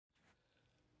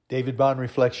David Bond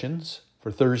Reflections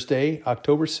for Thursday,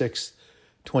 October 6th,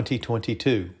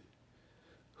 2022.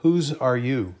 Whose are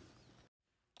you?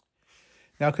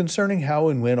 Now, concerning how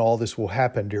and when all this will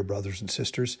happen, dear brothers and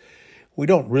sisters, we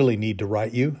don't really need to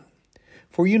write you,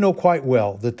 for you know quite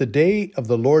well that the day of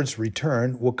the Lord's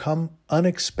return will come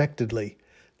unexpectedly,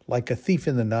 like a thief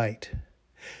in the night.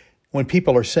 When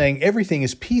people are saying everything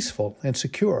is peaceful and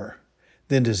secure,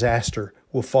 then disaster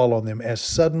will fall on them as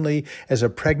suddenly as a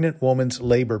pregnant woman's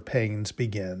labor pains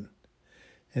begin,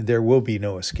 and there will be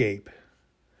no escape.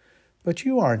 But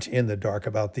you aren't in the dark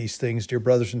about these things, dear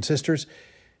brothers and sisters,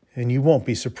 and you won't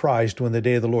be surprised when the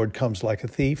day of the Lord comes like a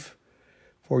thief,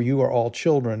 for you are all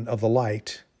children of the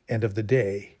light and of the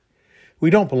day. We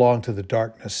don't belong to the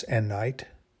darkness and night.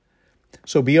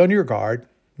 So be on your guard,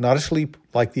 not asleep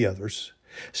like the others.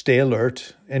 Stay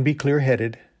alert and be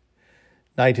clear-headed.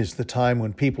 Night is the time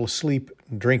when people sleep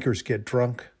and drinkers get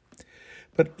drunk.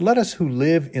 But let us who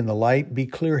live in the light be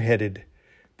clear-headed,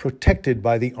 protected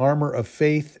by the armor of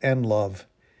faith and love,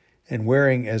 and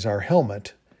wearing as our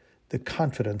helmet the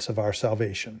confidence of our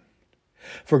salvation.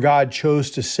 For God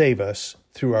chose to save us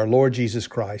through our Lord Jesus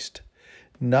Christ,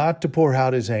 not to pour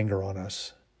out his anger on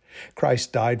us.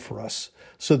 Christ died for us,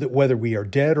 so that whether we are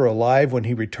dead or alive when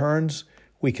he returns,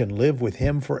 we can live with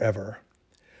him forever.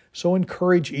 So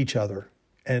encourage each other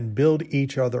and build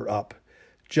each other up,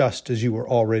 just as you were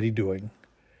already doing.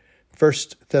 1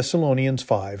 Thessalonians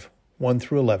 5,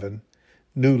 1-11,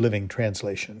 New Living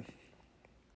Translation.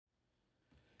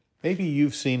 Maybe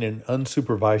you've seen an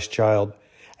unsupervised child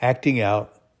acting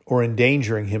out or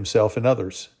endangering himself and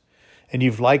others, and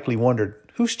you've likely wondered,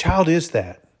 whose child is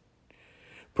that?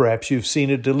 Perhaps you've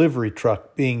seen a delivery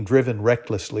truck being driven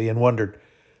recklessly and wondered,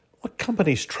 what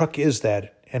company's truck is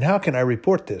that, and how can I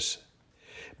report this?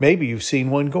 Maybe you've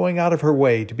seen one going out of her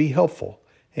way to be helpful,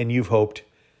 and you've hoped,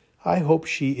 I hope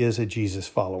she is a Jesus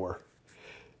follower.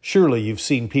 Surely you've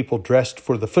seen people dressed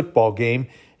for the football game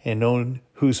and known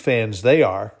whose fans they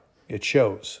are. It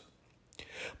shows.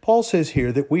 Paul says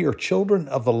here that we are children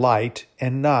of the light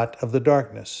and not of the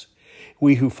darkness.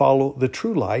 We who follow the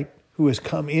true light, who has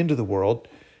come into the world,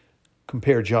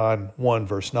 compare John 1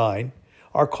 verse 9,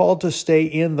 are called to stay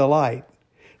in the light.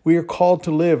 We are called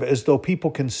to live as though people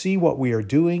can see what we are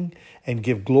doing and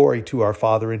give glory to our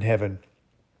Father in heaven.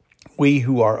 We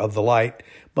who are of the light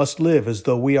must live as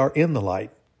though we are in the light,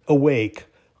 awake,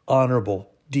 honorable,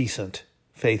 decent,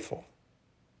 faithful.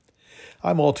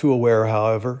 I'm all too aware,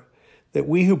 however, that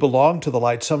we who belong to the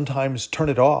light sometimes turn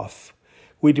it off.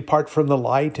 We depart from the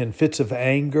light in fits of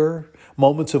anger,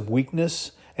 moments of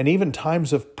weakness, and even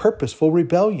times of purposeful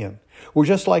rebellion. We're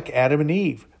just like Adam and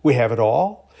Eve. We have it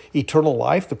all, eternal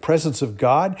life, the presence of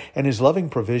God, and his loving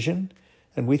provision,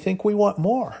 and we think we want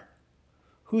more.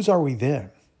 Whose are we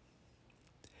then?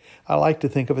 I like to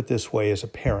think of it this way as a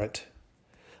parent.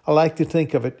 I like to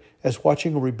think of it as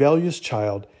watching a rebellious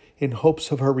child in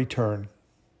hopes of her return.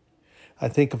 I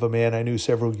think of a man I knew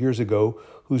several years ago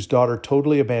whose daughter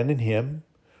totally abandoned him,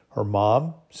 her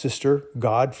mom, sister,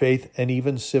 God, faith, and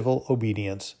even civil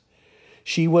obedience.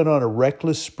 She went on a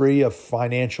reckless spree of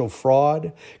financial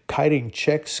fraud, kiting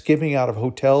checks, skipping out of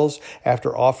hotels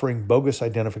after offering bogus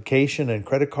identification and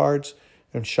credit cards,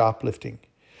 and shoplifting.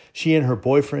 She and her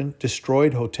boyfriend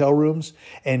destroyed hotel rooms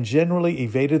and generally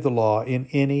evaded the law in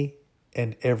any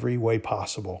and every way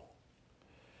possible.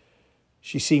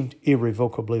 She seemed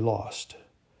irrevocably lost,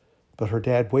 but her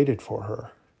dad waited for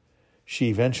her. She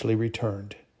eventually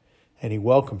returned, and he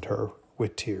welcomed her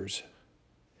with tears.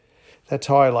 That's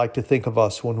how I like to think of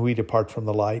us when we depart from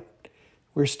the light.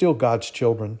 We're still God's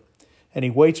children, and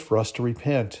he waits for us to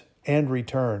repent and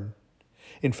return.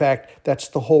 In fact, that's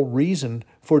the whole reason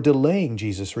for delaying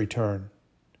Jesus' return.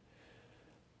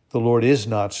 The Lord is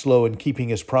not slow in keeping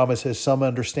his promise, as some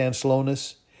understand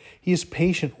slowness. He is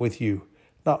patient with you,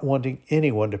 not wanting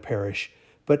anyone to perish,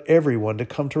 but everyone to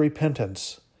come to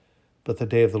repentance. But the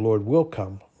day of the Lord will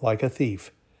come like a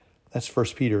thief. That's 1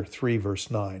 Peter 3, verse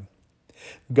 9.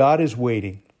 God is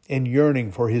waiting and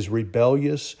yearning for his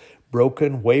rebellious,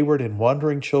 broken, wayward, and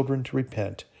wandering children to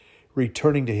repent,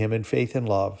 returning to him in faith and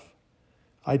love.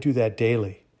 I do that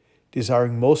daily,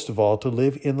 desiring most of all to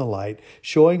live in the light,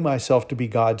 showing myself to be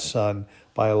God's son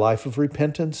by a life of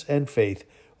repentance and faith,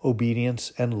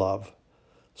 obedience and love.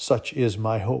 Such is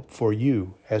my hope for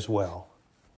you as well.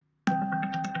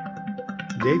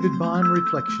 David Bond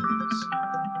Reflections.